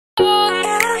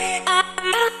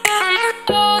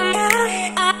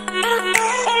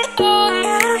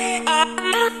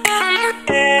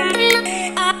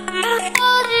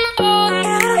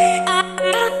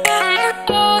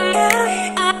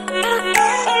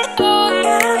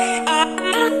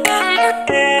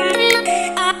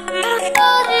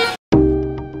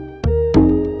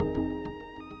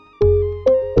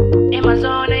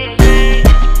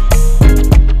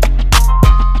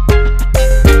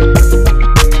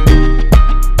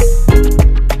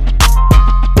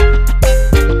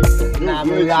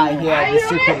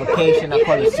secret location. I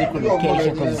call it secret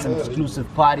location because it's an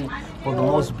exclusive party for the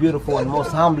most beautiful and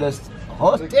most humblest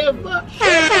host ever.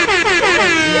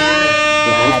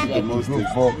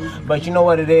 But you know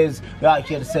what it is? We're out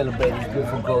here to celebrate this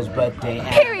beautiful girl's birthday.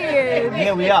 And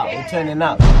here we are. We're turning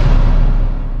up.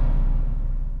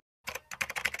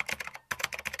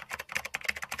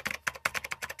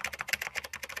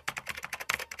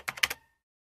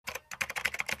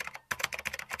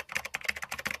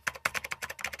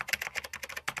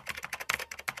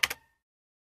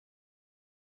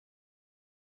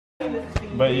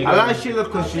 But you I like Sheila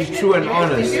because she's true and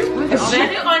honest.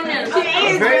 Very honest. She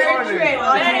is very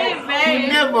honest. She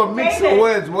never mixes her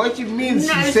words. What she means,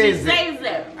 she says it.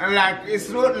 And like, it's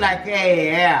not like,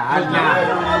 hey, yeah, I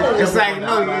know. It's like,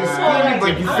 no, you're skinny,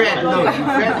 but you fat. No, you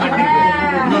fat, my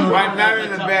nigga. But not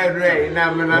in a bad way.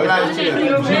 Nah, man, I like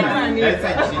Sheila.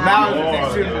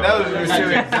 That was an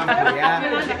extreme example,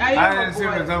 yeah? I didn't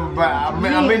extreme example, but I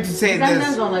meant to say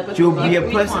this. She'll be a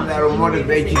person that will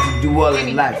motivate you to do well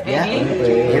in life, yeah?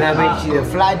 And I mean, she's a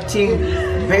fly ting,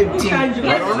 babe ting,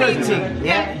 but only ting,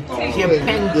 yeah? She's a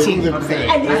pen ting. She's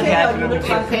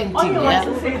painting, yeah?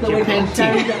 She's painting.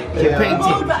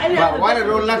 But what I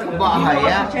don't like about her,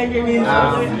 yeah?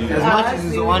 As much as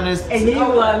she's honest, I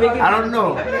don't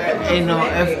know. You know,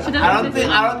 if I don't think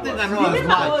I know as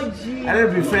much. I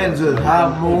don't be friends with her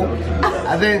more.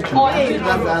 I think that's the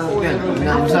other thing. You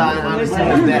know what I'm saying? I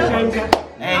understand that.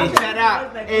 Hey, shut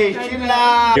up. Hey,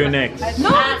 Sheila. You're next. No,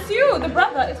 it's you, the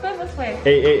brother. It's going this way.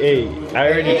 Hey. I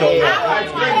already told you.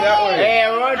 Hey,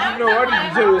 what did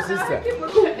you do with sister?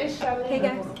 Hey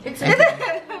guys.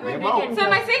 So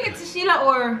am I saying it's Sheila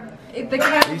or the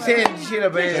camera? You saying Sheila,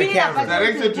 but in the camera.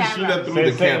 Direct it to Sheila through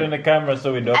the Say it camera. in the camera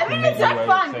so we don't. I mean, it's not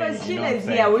fun because Sheila's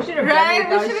here. We should have done it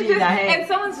without Sheila. And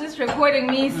someone's just recording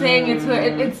me saying it to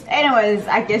it. It's. Anyways,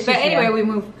 I guess. But anyway, we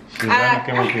move. She's gonna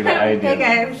come up with the idea. Hey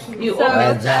guys. Sheila.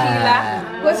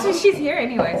 Well, she's here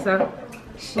anyway, so.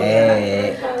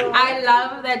 Hey. I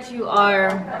love that you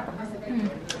are.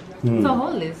 It's a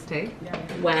whole list, eh?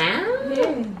 Wow.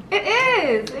 It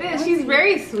is. She's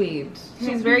very sweet.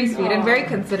 She's very sweet and very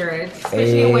considerate.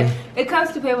 Especially when it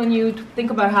comes to pay, when you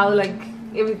think about how like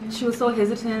she was so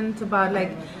hesitant about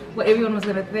like what everyone was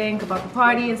gonna think about the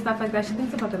party and stuff like that. She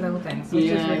thinks about the little things, which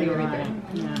is really, really good.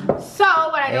 Yeah. So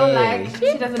what I don't like,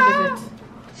 she doesn't visit.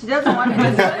 She doesn't want to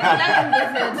visit.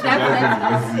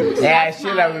 Yeah,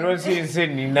 Sheila, we don't see you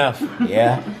sitting enough.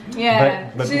 Yeah.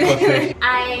 Yeah. But say,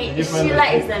 Sheila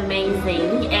is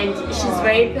amazing and she's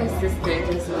very persistent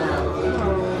as well.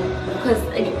 Because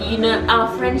you know our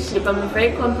friendship, I'm a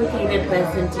very complicated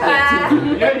person to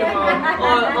get to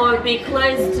know or be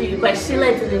close to. But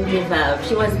Sheila didn't give up.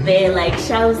 She was there like,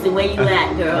 Shawzy, where you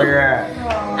at, girl? Yeah.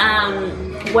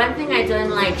 One thing I don't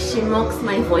like, she mocks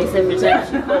my voice every time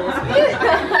she calls me.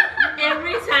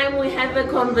 Every time we have a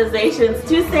conversation,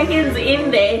 2 seconds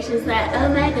in there, she's like, oh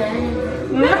my god.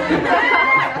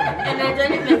 and I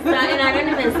don't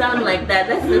even sound like that.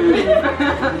 That's the thing.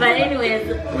 But anyways,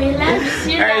 we love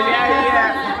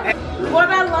Sheila. What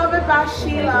I love about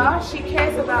Sheila, she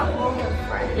cares about all her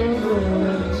friends.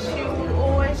 She will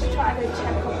always try to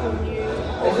check up on you,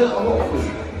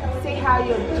 see how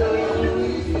you're doing.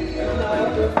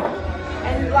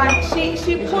 And like she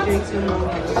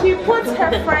puts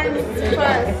her friends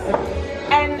first.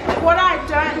 And what I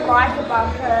don't like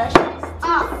about her,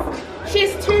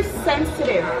 she's too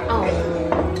sensitive. Oh.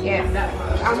 Yeah.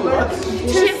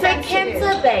 She's a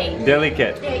cancer babe.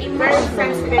 delicate. Very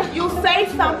sensitive. You'll say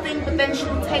something, but then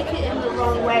she'll take it in the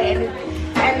wrong way,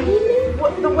 and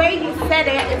the way you said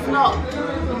it is not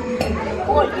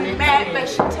what you meant, but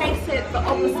she takes it the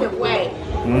opposite way.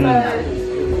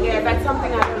 So, yeah, that's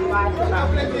something I don't like about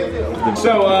her.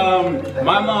 So,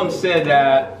 my mom said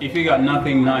that if you got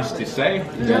nothing nice to say,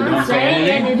 then don't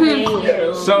say anything.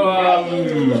 So, I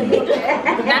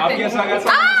guess I got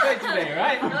something to say today,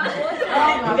 right?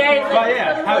 But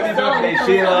yeah, happy birthday,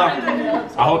 Sheila.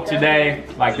 I hope today,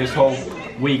 like this whole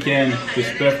weekend, this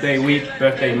birthday week,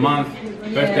 birthday month,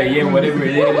 birthday year, whatever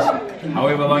it is,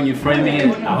 however long you frame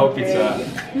it, I hope it's a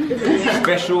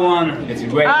special one, it's a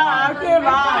great one.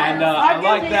 And I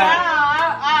like that.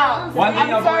 One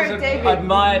thing I've always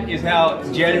admired is how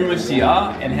generous you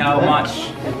are and how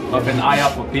much of an eye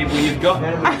out for people you've got.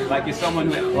 Like you're someone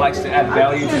who likes to add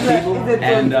value to people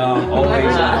and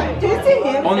always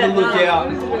on the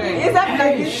lookout.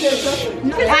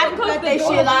 Happy birthday,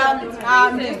 Sheila.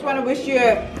 Just want to wish you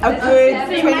a good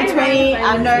 2020.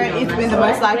 I know it's been the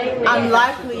most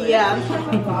unlikely year,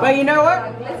 but you know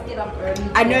what?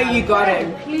 I know you got it,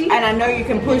 and I know you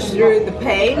can push through the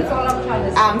pain.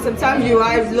 Sometimes your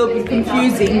life is a little bit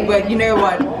confusing, but you know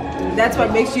what? that's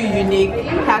what makes you unique.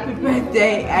 Happy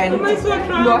birthday and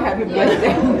more happy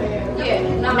birthday.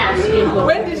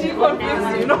 When did she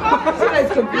confuse you?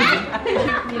 It's confusing.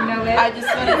 I just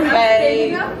want to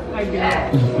say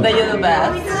that you're the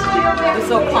best. You're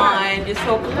so kind, you're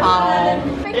so calm.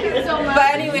 Thank you so much.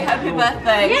 But anyway, happy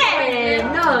birthday.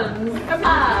 Yeah, no.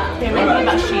 Favorite thing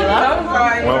about Sheila?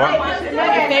 What?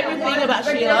 My favorite thing about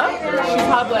Sheila, she's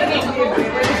hardworking.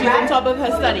 She's on top of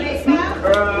her studies.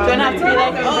 Don't have to be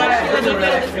like, oh, Sheila, don't go to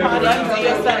this party, you do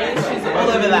your studies. She's all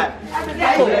over that.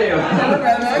 Cool.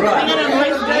 Being an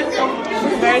Christian,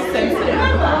 she's very sensitive.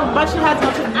 But she has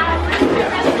much of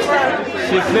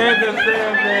She said the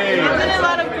same thing. There's been a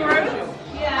lot of growth.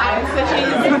 So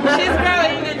she's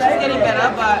growing and she's getting better,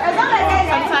 but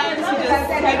sometimes you just,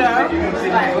 you know,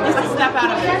 just snap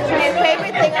out of it. My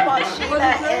favorite thing about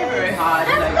Sheila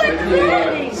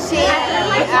is she,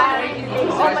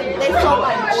 there's so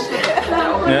much.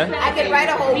 Yeah? I could write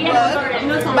a whole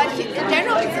book, but she, in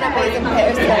general, she's an amazing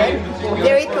person.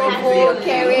 Very thoughtful,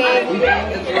 caring, you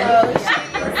know,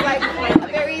 she's like a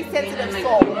very sensitive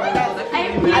soul.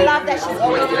 I love that she's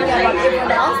always thinking about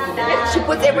everyone else. She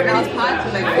puts everyone else first.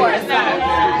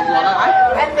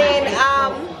 And then,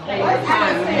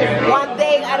 one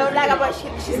thing I don't like about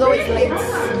she's always late.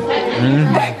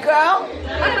 Girl,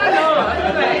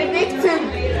 you need to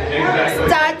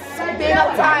start being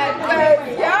on time. Cause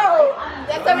yo,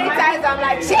 there's so many times I'm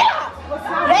like, Sheila,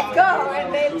 let's go.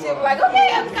 And then she'll be like,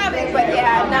 okay, I'm coming. But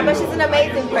yeah, no, but she's an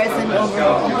amazing person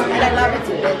overall. And I love her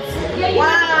to bits.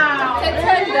 Wow.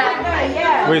 Tatenda.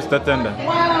 Yeah. Where's Tatenda?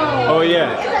 Wow. Oh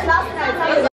yeah.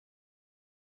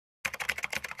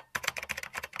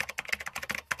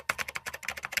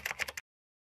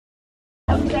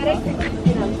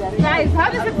 Guys, how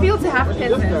does it feel to have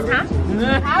pizzas, huh?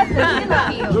 How does it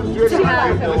feel to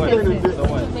have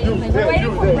pizzas? We're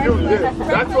waiting for breakfast.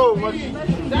 That's all. What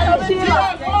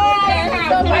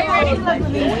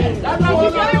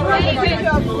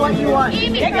you want?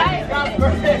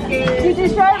 Did you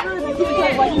show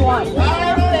Ruth what you want?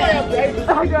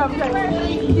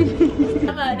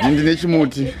 Ndine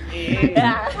chimuti.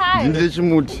 Ndine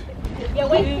chimuti.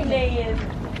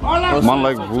 Man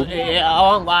like who?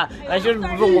 I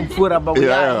shouldn't go put up, but we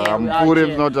are here. I'm poor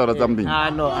if not or something.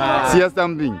 No. See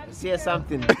something. See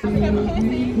something. It's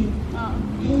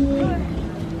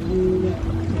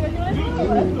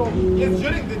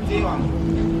during the day one.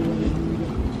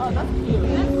 Oh, that's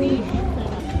cute.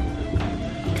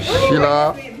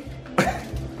 Sheila.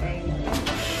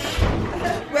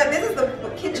 Well, this is the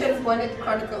Kitchen Bonnet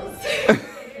Chronicles.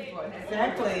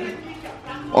 Exactly.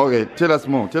 Okay, tell us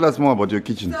more. Tell us more about your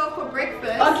kitchen. So for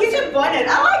breakfast. Oh, Kitchen Bonnet.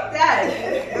 I like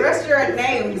that. Restaurant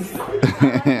names.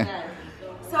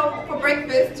 So for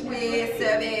breakfast, we're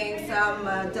serving some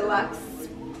deluxe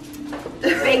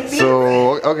baked beans.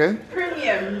 So, okay.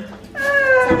 Premium.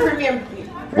 So premium.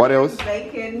 What else?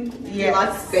 Bacon.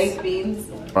 Deluxe baked beans.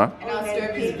 Huh? And our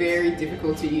stove is Very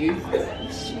difficult to use.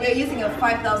 we're using a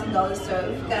 $5,000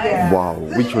 stove, guys. Yeah. Wow,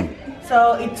 which one?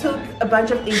 So it took a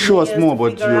bunch of engineers Show us more to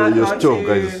about figure out your how stove, to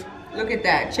guys. Look at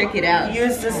that. Check it out.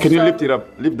 Use this Can you stove. lift it up?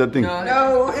 Lift that thing.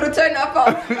 No, it'll turn off.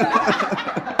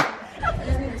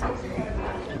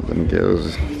 Them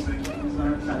girls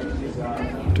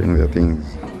doing their things.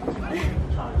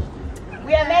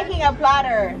 We are making a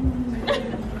platter.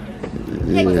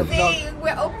 Yeah. See,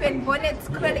 we're open. Bonnet's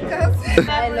Chronicles.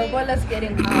 And Lobola's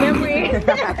getting memory.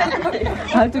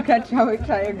 How to catch our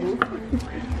triangle.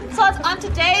 So it's on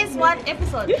today's one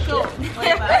episode. Sure.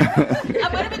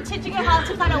 I'm going to be teaching you how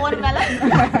to cut a watermelon.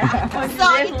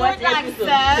 So you do it like this.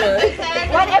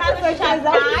 What episode is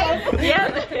that? Yeah.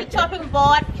 The chopping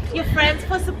board. Your friends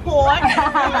for support.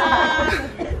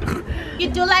 You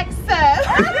do like this.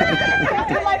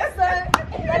 Like so,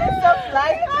 that is so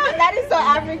fly. That is so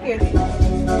African.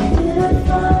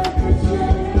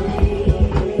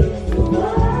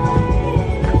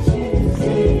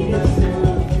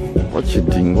 What you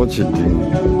doing? What you doing?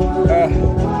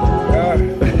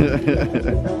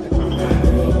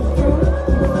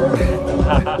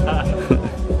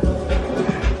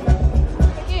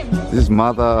 This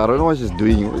mother, I don't know what she's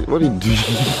doing. What are you doing?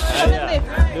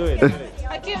 Do it.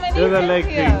 Do the leg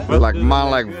thing. Like man,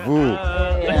 like who?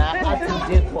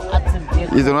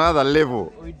 It's on another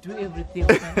level. We do everything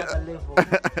on another level.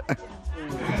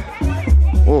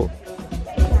 Oh.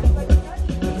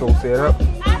 Don't set up.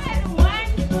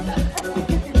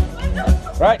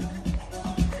 Right.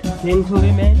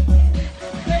 Gentlemen.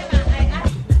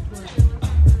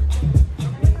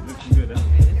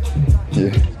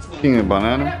 Yeah. King a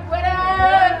banana. What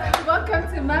up? Welcome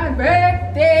to my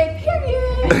birthday. Period.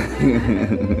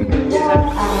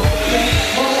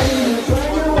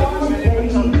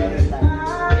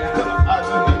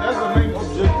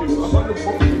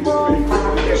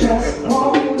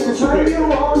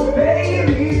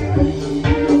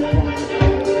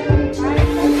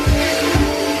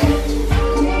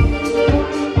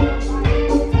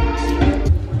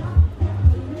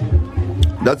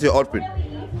 That's your outfit.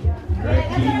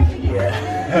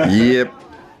 Yeah. Yep.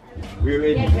 We're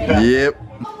ready. Yep.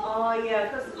 Oh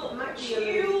yeah, because my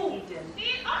cute. Look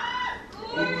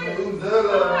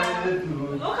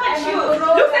at you.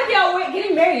 Looks like you're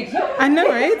getting married. I know,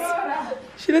 right?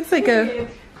 She looks like a.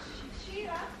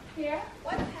 Here,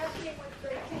 what's happening with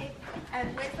the cake?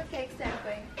 And where's the cake stand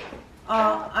going?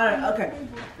 I don't. Okay.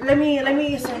 Let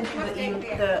me send you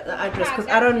the address because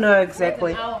I don't know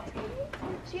exactly.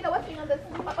 Sheila, what's going on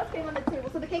the table?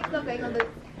 So the cake's not going on the.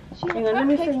 Hang on, let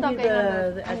me send you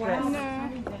the address.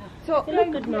 So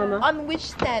Good, Mama. on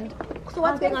which stand? So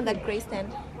what's going on that grey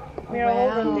stand?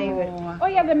 Wow. David. Oh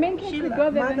yeah, the main cake could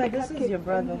go there. Mother, this is your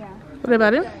brother. What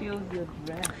about him?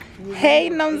 Hey,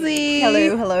 Nomzi.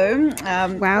 Hello, hello.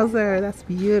 Wowzer, that's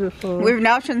beautiful. We've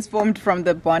now transformed from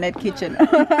the bonnet kitchen.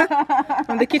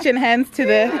 From the kitchen hands to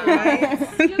the.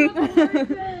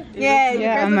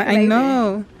 Yeah, I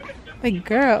know. Like,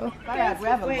 girl.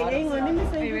 Wait, hang on, let me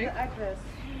send you the address.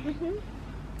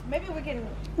 Maybe we can.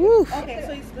 Woo. Okay,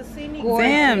 so it's the same.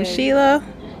 Damn, Sheila.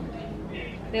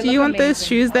 Do you want those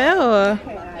shoes there or?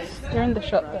 They're in the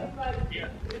shop there.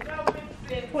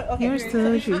 You're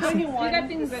so juicy. You got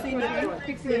things that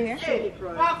fix your hair.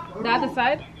 The other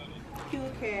side?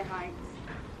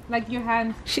 Like your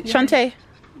hands. Shantae.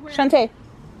 Shantae.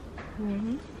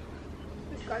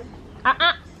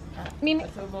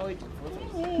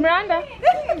 Miranda.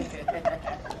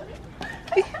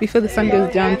 Before the sun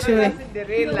goes down too.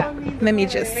 Let me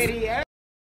just.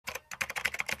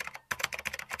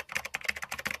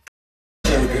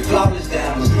 Flawless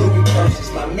diamonds, Louis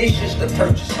purses. My mission's to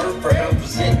purchase her for her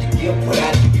present to give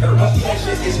without the curse. My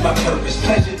pleasure is my purpose,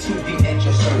 pleasure to be at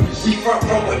your service. We front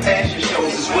row with fashion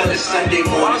shows as well as Sunday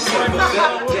morning service.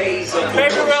 Days of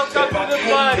Baby, welcome to the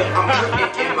fun. I'm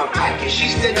putting in my pocket. She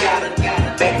still got a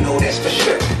back, no, that's for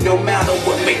sure. No matter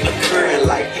what make the current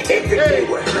like, every day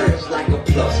with her is like a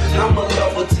plus. I'm a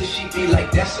lover till she be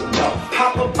like, that's enough.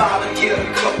 Hop a bottle, get a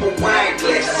couple wine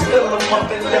glasses, fill them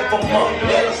up and lift them up.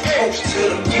 Let us toast to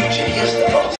the future. Here's the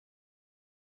toast.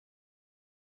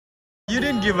 You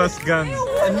didn't give us guns.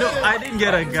 No, I didn't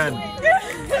get a gun. Yeah.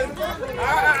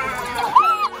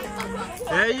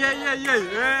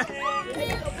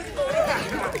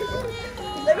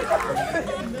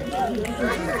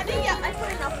 I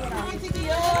put enough now.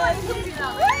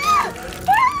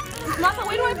 Martha,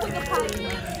 where do I put the pie?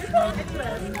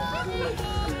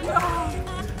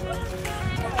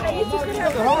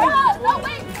 No,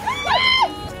 wait!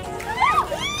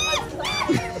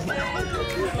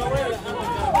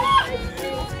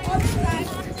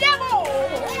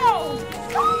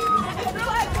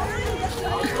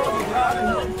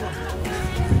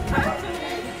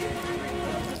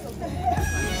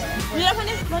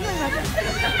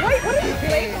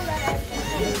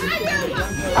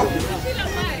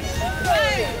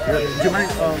 Do you mind?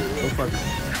 Oh fuck.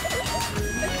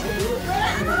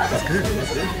 That's good.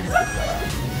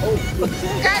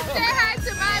 Guys, say hi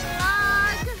to my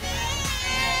vlog.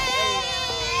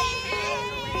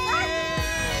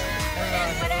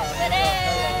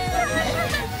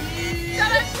 So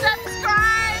let's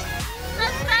subscribe.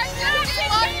 Subscribe to the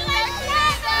channel.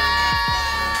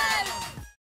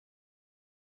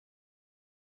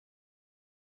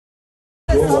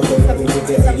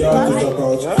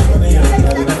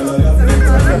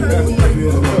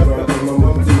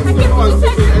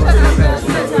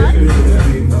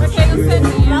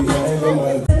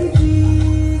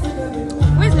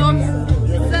 Where's Norm?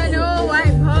 It's a no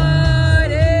white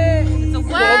party. It's a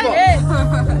what?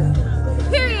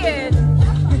 Period.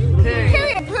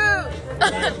 Period. Poo.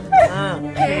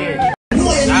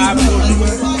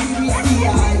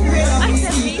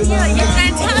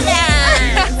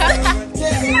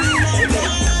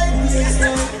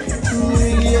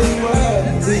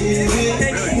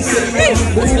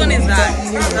 Which one is that?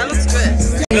 That looks good.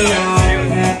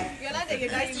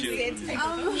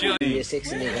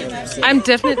 I'm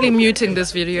definitely muting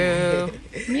this video.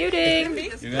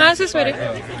 Muting. How's this video?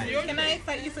 Can I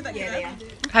fight you for that? Yeah.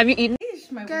 Have you eaten?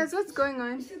 Guys, what's going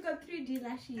on? She's got 3D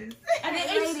lashes. And the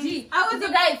HD. I was the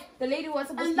guys. The lady was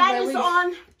supposed to be That is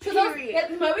on.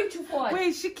 Period. Moving too forward.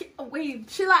 Wait, wait.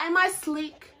 Sheila, am I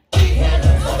sleek?